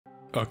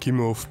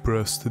Akimov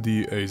pressed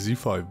the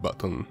AZ5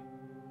 button.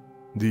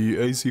 The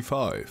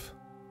AZ5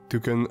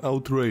 took an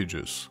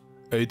outrageous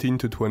 18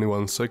 to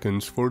 21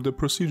 seconds for the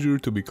procedure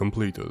to be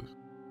completed.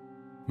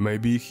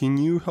 Maybe he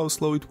knew how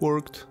slow it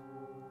worked?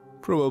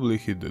 Probably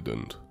he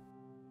didn't.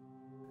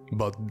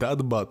 But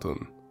that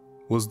button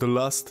was the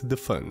last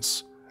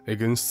defense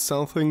against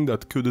something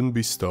that couldn't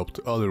be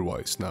stopped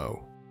otherwise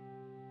now.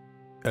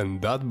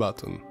 And that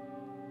button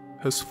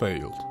has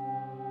failed.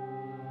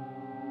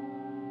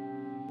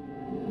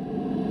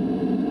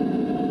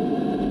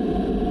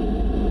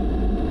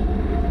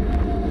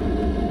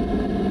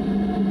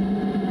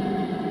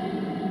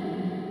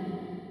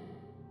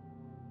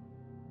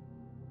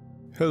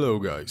 Hello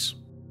guys.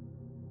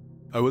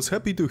 I was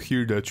happy to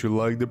hear that you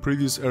liked the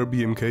previous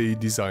RBMK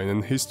design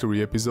and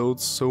history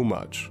episodes so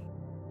much.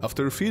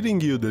 After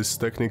feeding you this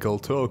technical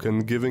talk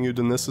and giving you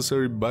the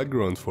necessary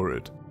background for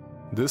it,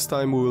 this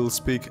time we will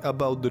speak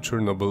about the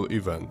Chernobyl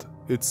event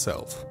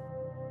itself.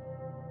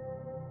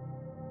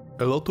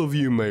 A lot of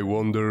you may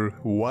wonder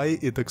why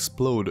it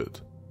exploded,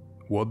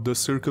 what the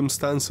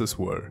circumstances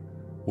were,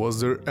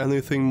 was there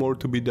anything more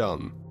to be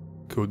done,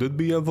 could it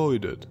be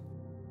avoided?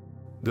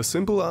 The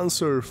simple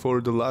answer for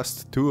the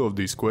last two of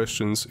these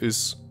questions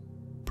is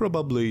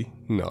probably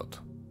not.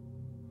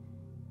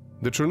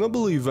 The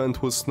Chernobyl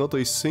event was not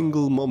a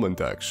single moment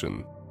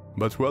action,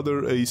 but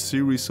rather a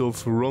series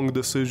of wrong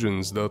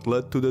decisions that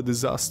led to the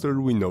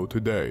disaster we know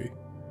today.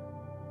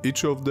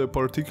 Each of the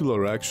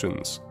particular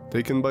actions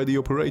taken by the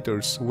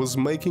operators was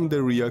making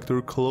the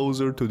reactor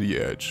closer to the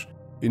edge,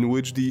 in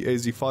which the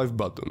AZ5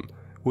 button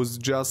was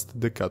just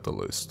the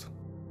catalyst.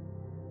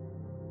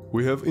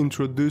 We have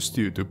introduced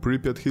you to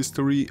Pripyat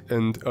history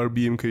and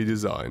RBMK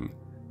design.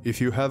 If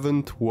you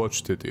haven't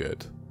watched it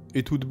yet,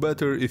 it would be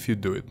better if you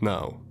do it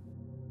now.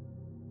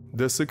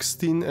 The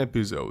 16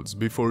 episodes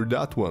before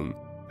that one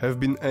have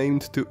been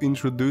aimed to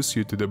introduce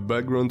you to the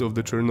background of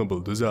the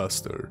Chernobyl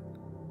disaster.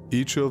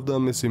 Each of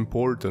them is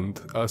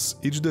important as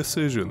each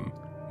decision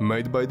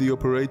made by the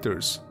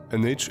operators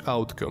and each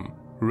outcome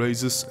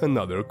raises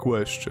another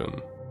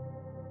question.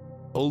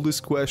 All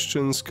these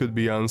questions could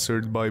be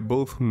answered by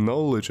both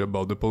knowledge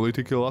about the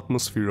political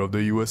atmosphere of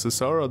the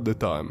USSR at the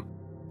time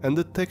and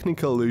the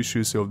technical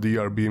issues of the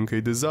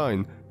RBMK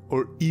design,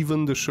 or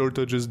even the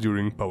shortages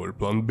during power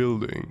plant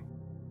building.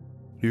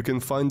 You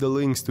can find the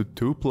links to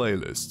two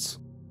playlists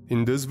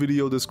in this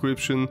video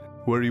description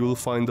where you will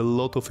find a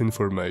lot of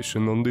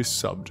information on these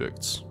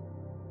subjects.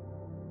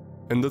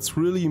 And that's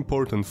really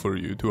important for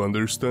you to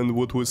understand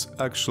what was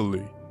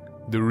actually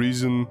the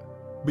reason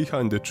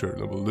behind the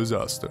Chernobyl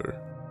disaster.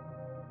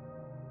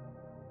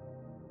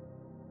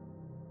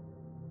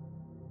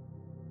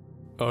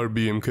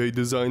 RBMK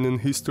Design and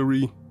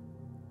History,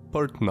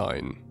 Part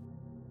 9.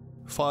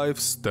 5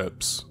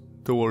 Steps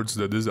Towards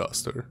the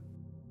Disaster.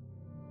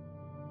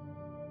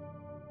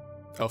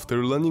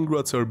 After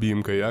Leningrad's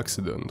RBMK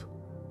accident,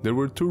 there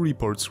were two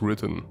reports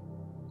written.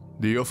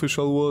 The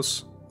official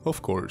was,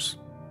 of course,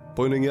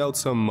 pointing out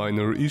some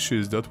minor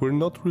issues that were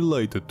not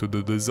related to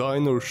the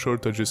design or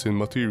shortages in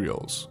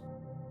materials.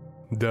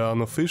 The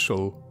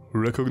unofficial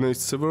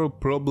recognized several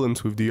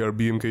problems with the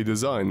RBMK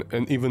design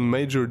and even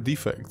major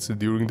defects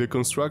during the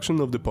construction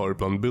of the power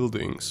plant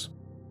buildings.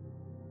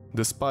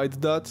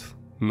 Despite that,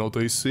 not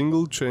a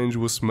single change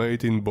was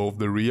made in both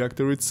the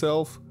reactor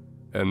itself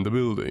and the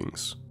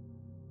buildings.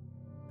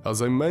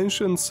 As I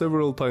mentioned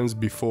several times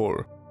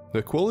before,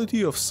 the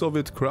quality of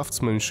Soviet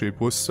craftsmanship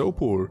was so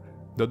poor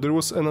that there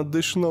was an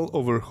additional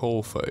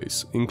overhaul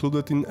phase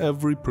included in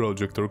every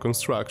project or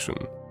construction,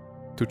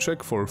 to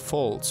check for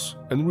faults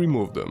and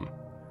remove them,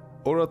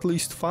 or at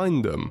least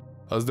find them,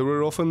 as there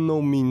were often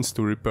no means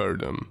to repair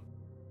them.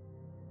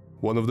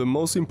 One of the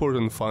most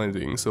important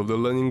findings of the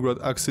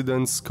Leningrad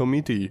Accidents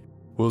Committee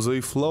was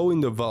a flaw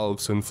in the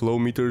valves and flow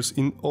meters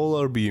in all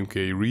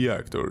RBMK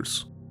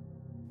reactors.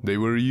 They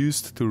were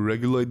used to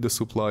regulate the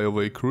supply of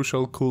a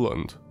crucial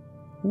coolant,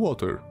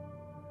 water.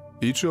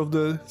 Each of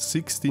the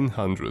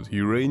 1600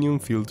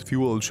 uranium-filled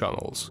fuel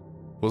channels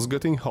was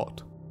getting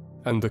hot,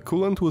 and the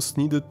coolant was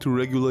needed to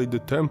regulate the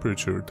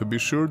temperature to be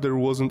sure there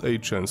wasn't a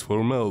chance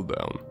for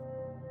meltdown.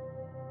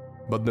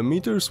 But the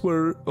meters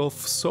were of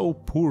so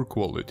poor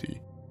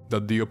quality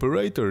that the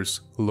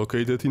operators,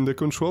 located in the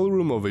control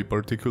room of a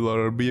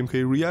particular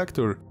RBMK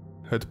reactor,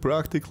 had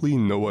practically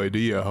no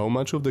idea how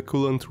much of the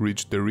coolant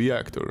reached the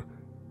reactor,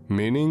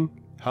 meaning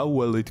how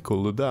well it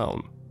cooled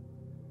down.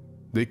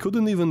 They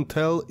couldn't even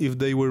tell if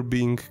they were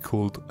being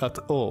cooled at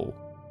all.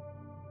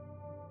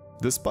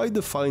 Despite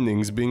the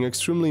findings being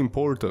extremely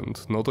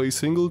important, not a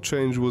single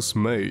change was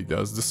made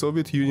as the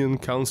Soviet Union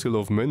Council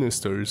of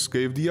Ministers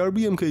gave the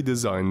RBMK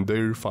design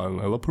their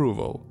final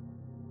approval.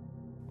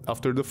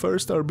 After the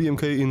first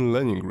RBMK in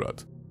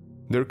Leningrad,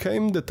 there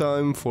came the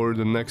time for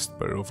the next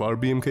pair of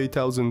RBMK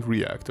 1000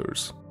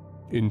 reactors,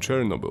 in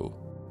Chernobyl,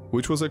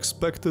 which was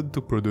expected to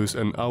produce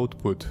an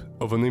output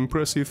of an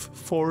impressive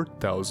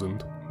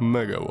 4000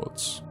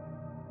 megawatts.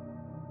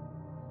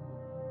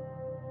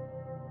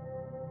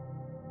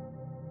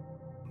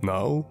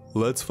 Now,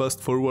 let's fast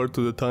forward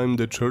to the time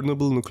the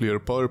Chernobyl nuclear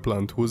power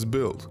plant was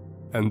built,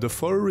 and the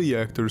 4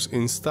 reactors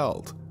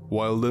installed,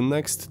 while the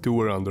next 2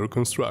 were under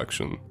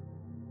construction.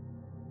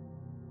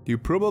 You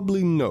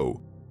probably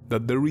know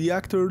that the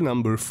reactor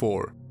number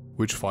 4,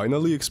 which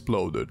finally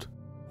exploded,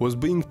 was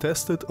being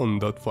tested on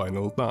that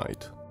final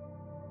night.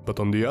 But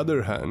on the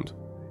other hand,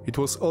 it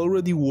was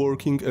already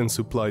working and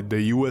supplied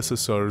the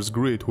USSR's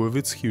grid with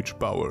its huge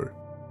power.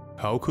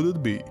 How could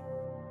it be?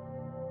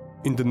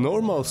 In the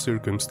normal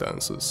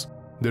circumstances,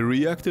 the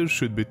reactor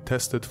should be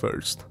tested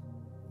first.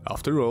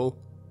 After all,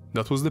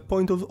 that was the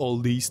point of all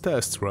these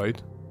tests,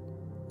 right?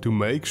 To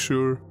make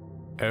sure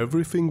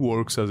everything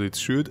works as it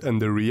should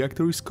and the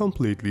reactor is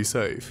completely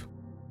safe.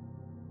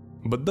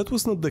 But that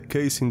was not the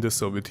case in the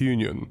Soviet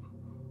Union.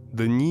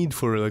 The need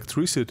for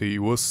electricity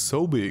was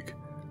so big,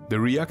 the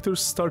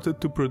reactors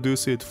started to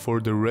produce it for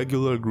the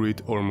regular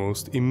grid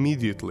almost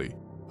immediately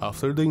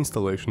after the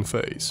installation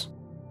phase.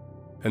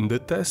 And the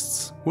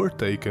tests were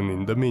taken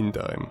in the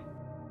meantime.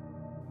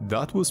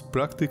 That was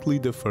practically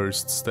the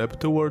first step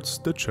towards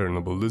the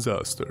Chernobyl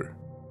disaster.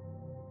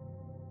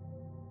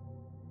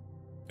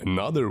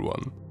 Another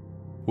one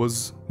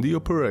was the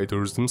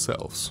operators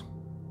themselves,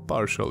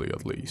 partially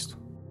at least.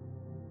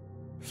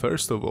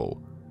 First of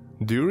all,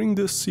 during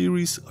this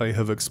series I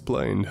have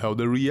explained how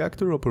the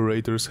reactor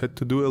operators had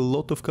to do a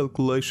lot of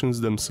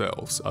calculations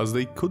themselves, as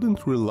they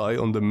couldn't rely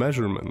on the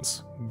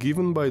measurements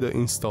given by the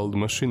installed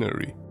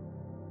machinery.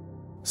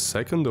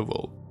 Second of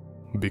all,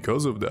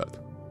 because of that,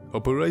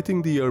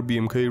 operating the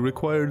RBMK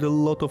required a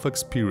lot of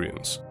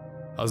experience,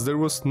 as there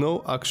was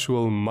no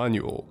actual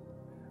manual,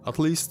 at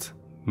least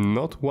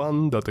not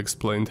one that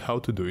explained how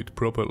to do it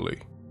properly.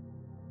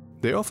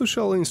 The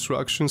official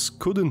instructions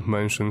couldn't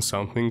mention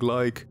something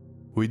like,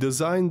 "We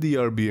designed the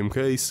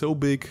RBMK so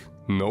big,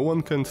 no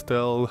one can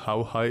tell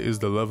how high is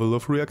the level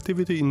of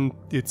reactivity in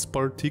its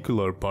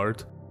particular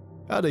part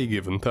at a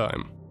given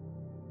time."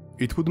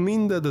 It would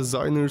mean that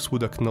designers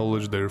would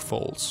acknowledge their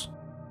faults.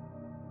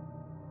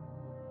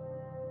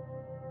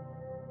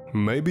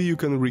 Maybe you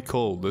can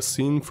recall the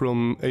scene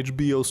from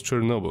HBO's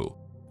Chernobyl,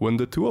 when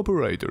the 2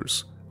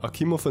 operators,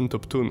 Akimov and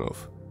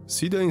Toptunov,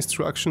 see the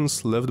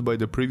instructions left by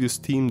the previous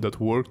team that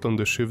worked on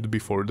the shift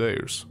before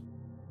theirs.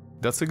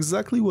 That's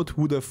exactly what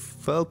would have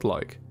felt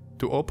like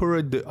to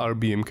operate the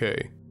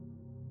RBMK.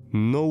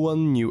 No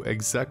one knew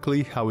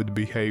exactly how it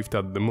behaved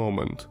at the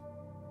moment.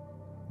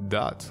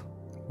 That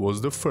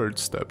was the third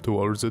step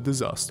towards a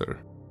disaster.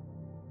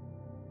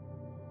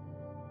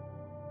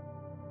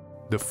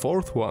 The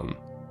fourth one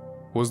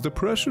was the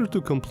pressure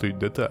to complete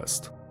the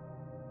test.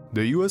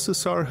 The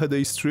USSR had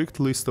a strict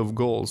list of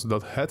goals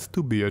that had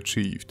to be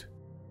achieved.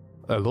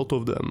 A lot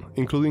of them,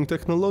 including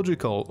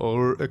technological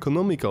or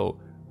economical,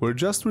 were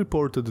just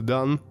reported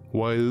done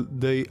while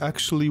they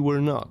actually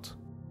were not.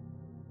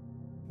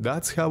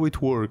 That's how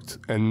it worked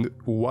and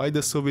why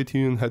the Soviet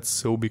Union had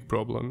so big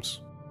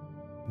problems.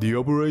 The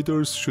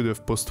operators should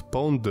have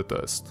postponed the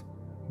test,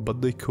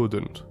 but they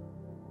couldn't.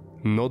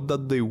 Not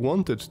that they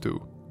wanted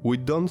to, we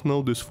don't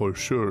know this for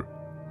sure,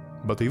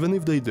 but even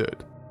if they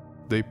did,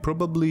 they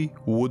probably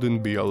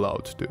wouldn't be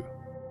allowed to.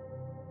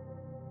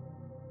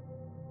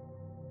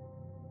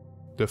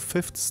 The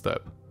fifth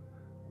step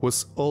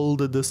was all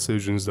the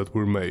decisions that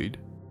were made.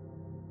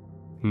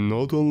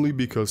 Not only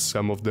because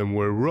some of them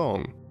were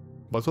wrong,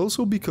 but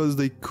also because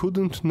they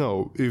couldn't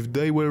know if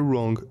they were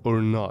wrong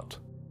or not.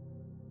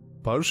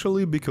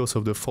 Partially because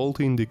of the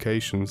faulty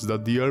indications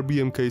that the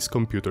RBMK's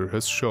computer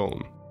has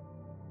shown.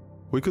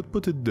 We could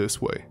put it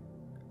this way.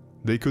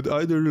 They could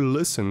either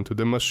listen to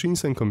the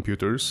machines and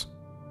computers,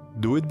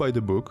 do it by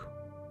the book,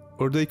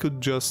 or they could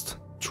just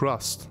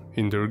trust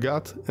in their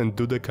gut and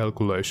do the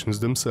calculations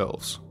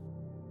themselves.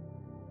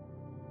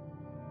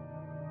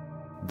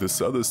 The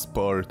saddest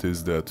part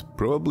is that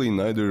probably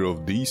neither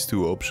of these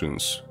 2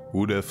 options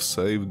would have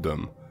saved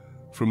them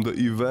from the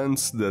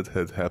events that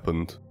had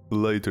happened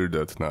later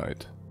that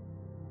night.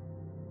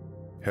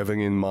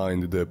 Having in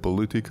mind the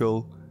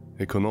political,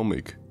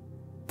 economic,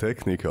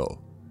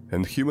 technical,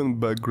 and human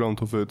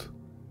background of it,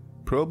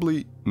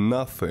 probably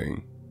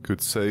nothing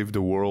could save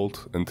the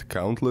world and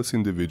countless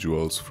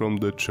individuals from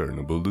the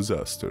Chernobyl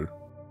disaster.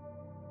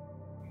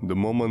 The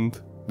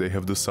moment they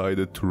have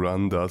decided to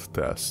run that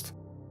test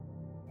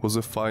was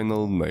a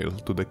final nail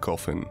to the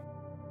coffin,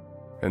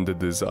 and the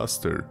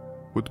disaster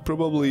would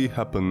probably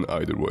happen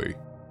either way.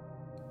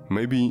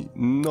 Maybe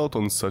not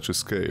on such a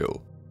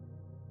scale,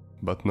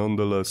 but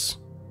nonetheless,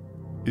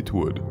 it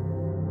would.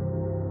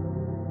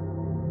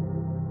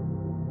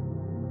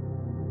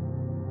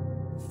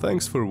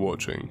 Thanks for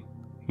watching.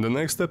 The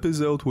next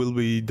episode will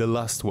be the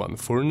last one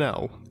for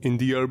now in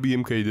the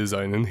RBMK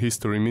Design and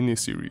History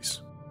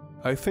miniseries.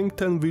 I think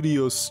 10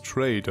 videos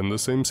straight on the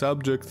same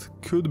subject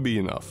could be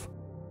enough.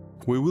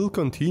 We will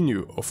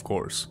continue, of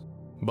course,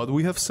 but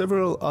we have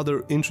several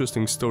other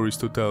interesting stories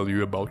to tell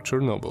you about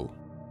Chernobyl.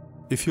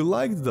 If you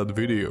liked that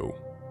video,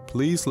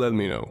 please let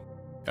me know.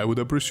 I would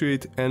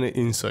appreciate any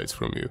insights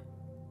from you.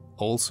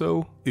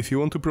 Also, if you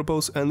want to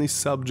propose any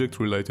subject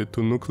related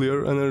to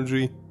nuclear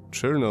energy,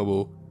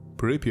 Chernobyl,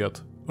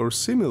 Pripyat, or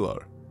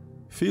similar,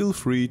 feel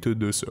free to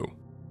do so.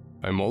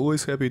 I'm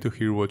always happy to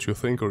hear what you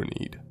think or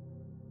need.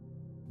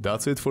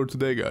 That's it for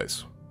today,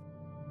 guys.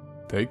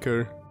 Take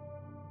care,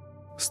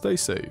 stay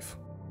safe,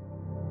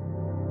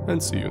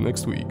 and see you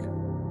next week.